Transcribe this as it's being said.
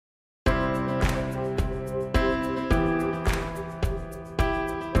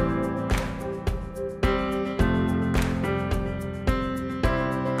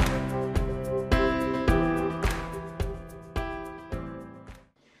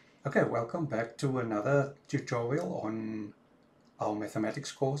Okay, welcome back to another tutorial on our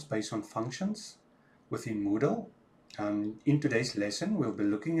mathematics course based on functions within Moodle. In today's lesson, we'll be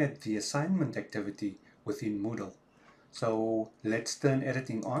looking at the assignment activity within Moodle. So let's turn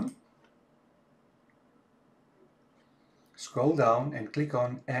editing on. Scroll down and click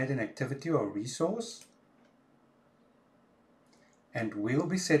on Add an activity or resource. And we'll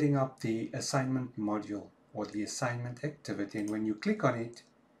be setting up the assignment module or the assignment activity. And when you click on it,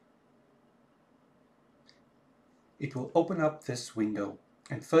 it will open up this window.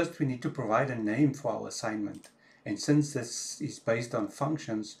 And first we need to provide a name for our assignment. And since this is based on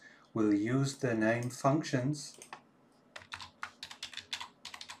functions, we'll use the name functions.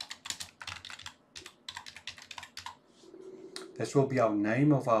 This will be our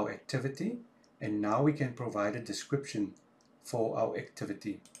name of our activity. And now we can provide a description for our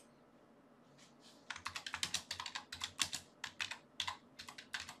activity.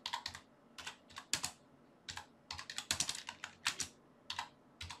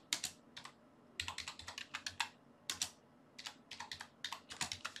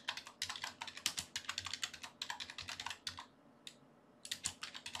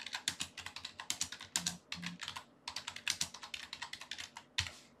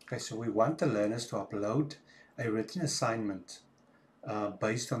 Okay, so we want the learners to upload a written assignment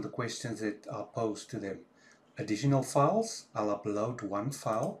based on the questions that are posed to them. Additional files, I'll upload one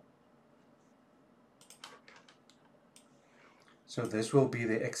file. So this will be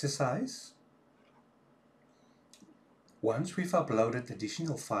the exercise. Once we've uploaded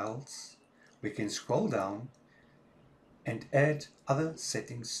additional files, we can scroll down and add other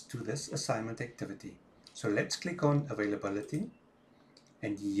settings to this assignment activity. So let's click on availability,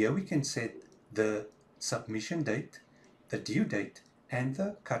 and here we can set the submission date, the due date, and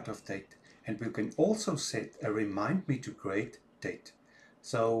the cutoff date. And we can also set a remind me to grade date.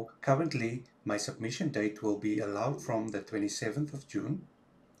 So currently my submission date will be allowed from the 27th of June,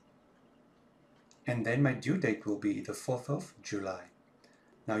 and then my due date will be the 4th of July.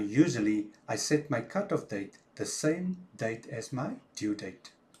 Now usually I set my cutoff date the same date as my due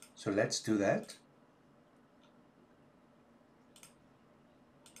date. So let's do that.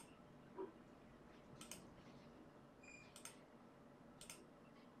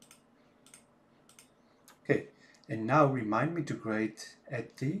 Okay, and now remind me to grade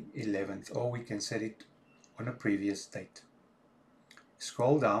at the 11th, or we can set it on a previous date.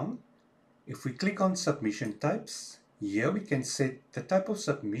 Scroll down. If we click on submission types, here we can set the type of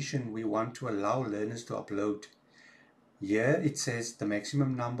submission we want to allow learners to upload. Here it says the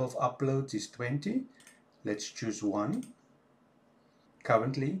maximum number of uploads is 20. Let's choose 1.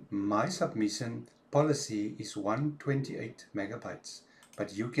 Currently, my submission policy is 128 megabytes,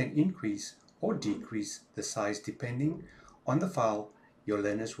 but you can increase or decrease the size depending on the file your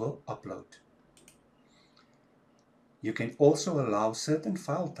learners will upload. You can also allow certain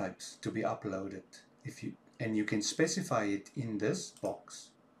file types to be uploaded and you can specify it in this box.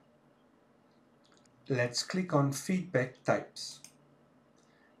 Let's click on feedback types.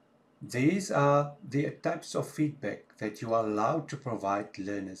 These are the types of feedback that you are allowed to provide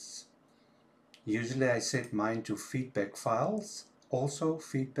learners. Usually I set mine to feedback files, also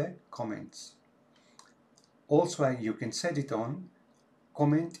feedback comments. Also you can set it on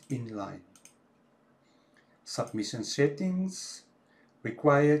comment inline. Submission settings.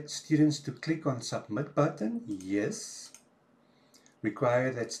 Require students to click on submit button? Yes.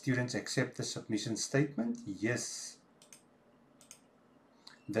 Require that students accept the submission statement? Yes.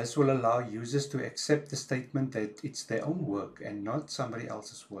 This will allow users to accept the statement that it's their own work and not somebody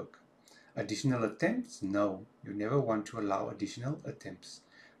else's work. Additional attempts? No, you never want to allow additional attempts.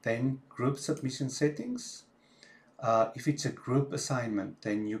 Then group submission settings. If it's a group assignment,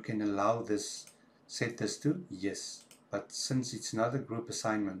 then you can allow this, set this to yes. But since it's not a group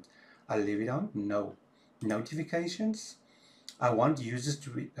assignment, I'll leave it on no. Notifications. I want users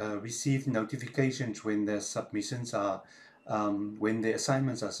to receive notifications when their submissions are, when the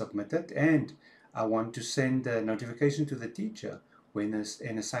assignments are submitted, and I want to send a notification to the teacher when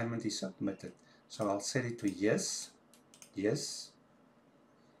an assignment is submitted. So I'll set it to yes, yes,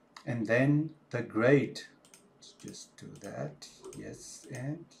 and then the grade. Let's just do that, yes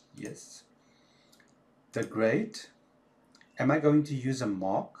and yes. The grade, am I going to use a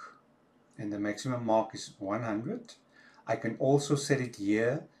mark? And the maximum mark is 100. I can also set it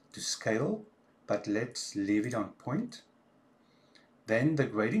here to scale, but let's leave it on point. Then the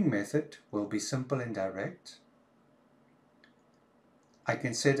grading method will be simple and direct. I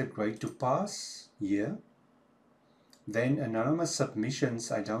can set a grade to pass here. Then anonymous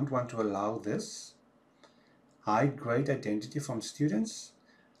submissions, I don't want to allow this. Hide grade identity from students.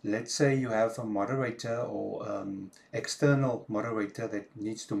 let's say you have a moderator or external moderator that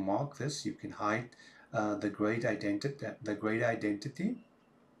needs to mark this. You can hide the grade identity.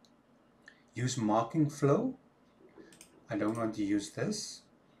 Use marking flow. I don't want to use this.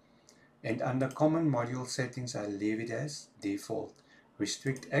 And under common module settings, I leave it as default.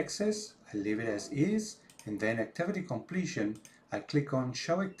 Restrict access, I leave it as is. And then activity completion, I click on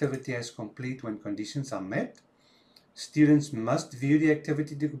show activity as complete when conditions are met. Students must view the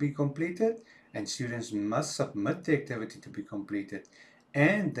activity to be completed, and students must submit the activity to be completed,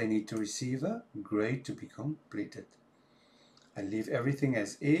 and they need to receive a grade to be completed. I leave everything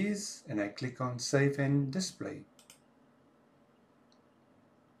as is, and I click on save and display.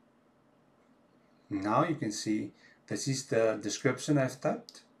 Now you can see this is the description I've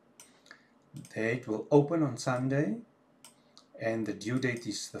typed. The date will open on Sunday, and the due date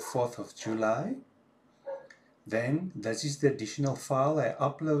is the 4th of July. Then this is the additional file I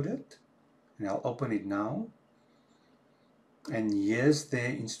uploaded, and I'll open it now. And here's the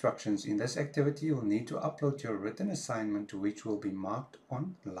instructions. In this activity, you'll need to upload your written assignment, which will be marked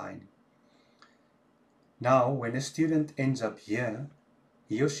online. Now, when a student ends up here,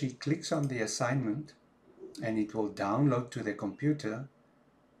 he or she clicks on the assignment, and it will download to their computer.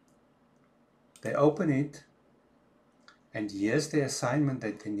 They open it, and here's the assignment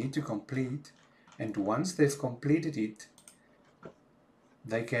that they need to complete. And once they've completed it,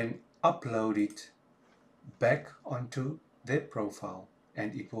 they can upload it back onto their profile,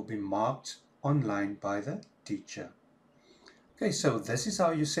 and it will be marked online by the teacher. Okay, so this is how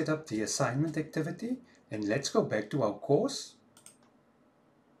you set up the assignment activity, and let's go back to our course.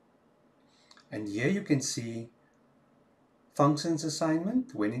 And here you can see functions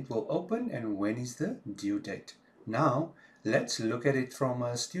assignment, when it will open and when is the due date. Now let's look at it from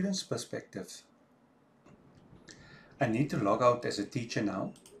a student's perspective. I need to log out as a teacher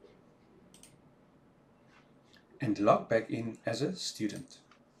now and log back in as a student.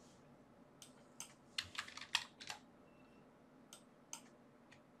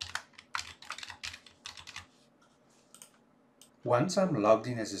 Once I'm logged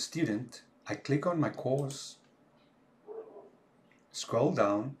in as a student, I click on my course, scroll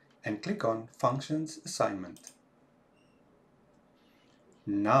down and click on Functions Assignment.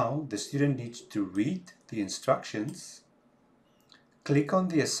 Now the student needs to read the instructions, click on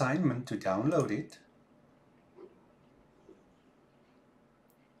the assignment to download it,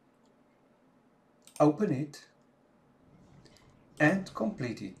 open it, and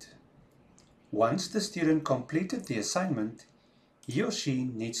complete it. Once the student completed the assignment, he or she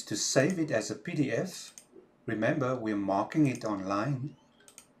needs to save it as a PDF. Remember, we're marking it online.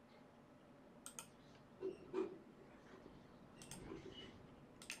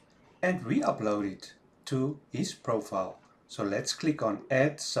 And re-upload it to his profile. So let's click on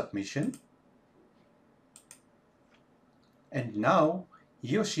Add Submission. And now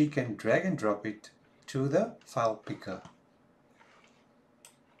he or she can drag and drop it to the file picker.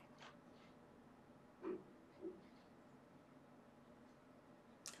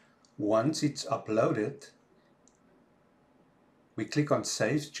 Once it's uploaded, we click on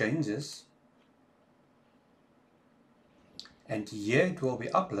Save Changes, and here it will be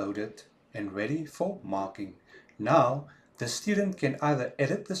uploaded and ready for marking. Now the student can either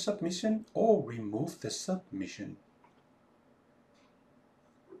edit the submission or remove the submission.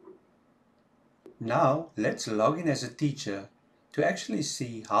 Now let's log in as a teacher to actually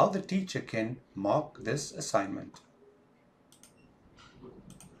see how the teacher can mark this assignment.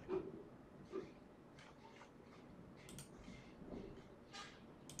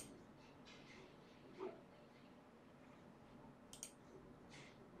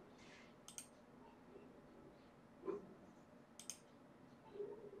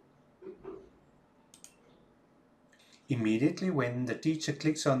 Immediately when the teacher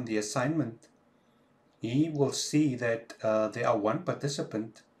clicks on the assignment, he will see that there are one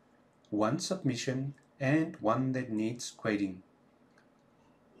participant, one submission, and one that needs grading.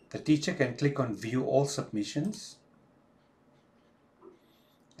 The teacher can click on View All Submissions,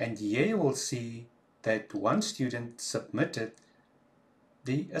 and here you will see that one student submitted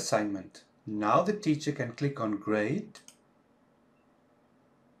the assignment. Now the teacher can click on Grade.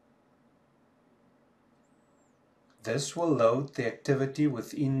 This will load the activity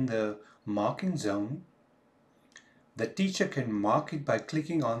within the marking zone. The teacher can mark it by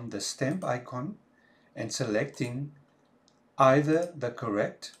clicking on the stamp icon and selecting either the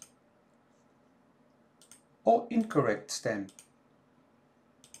correct or incorrect stamp.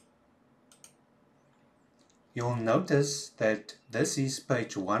 You'll notice that this is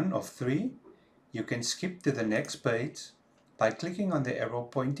page 1 of 3. You can skip to the next page, by clicking on the arrow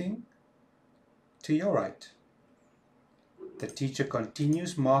pointing to your right. The teacher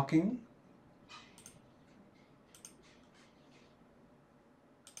continues marking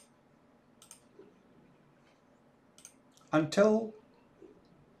until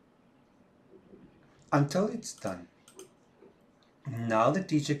it's done. Now the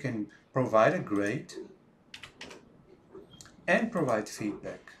teacher can provide a grade and provide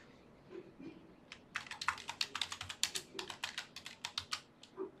feedback.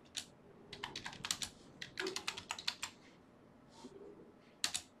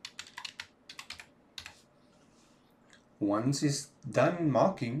 Once he's done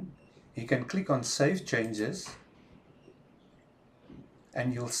marking, he can click on Save Changes,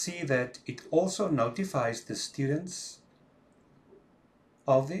 and you'll see that it also notifies the students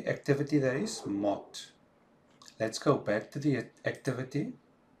of the activity that is marked. Let's go back to the activity.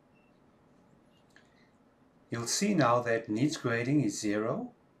 You'll see now that needs grading is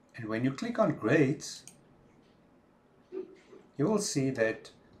 0, and when you click on grades, you will see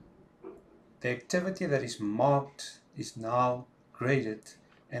that the activity that is marked is now graded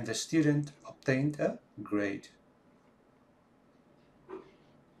and the student obtained a grade.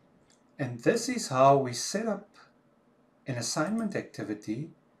 And this is how we set up an assignment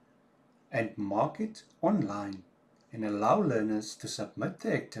activity and mark it online and allow learners to submit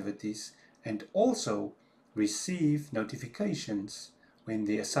their activities and also receive notifications when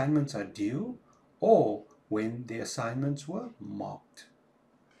the assignments are due or when the assignments were marked.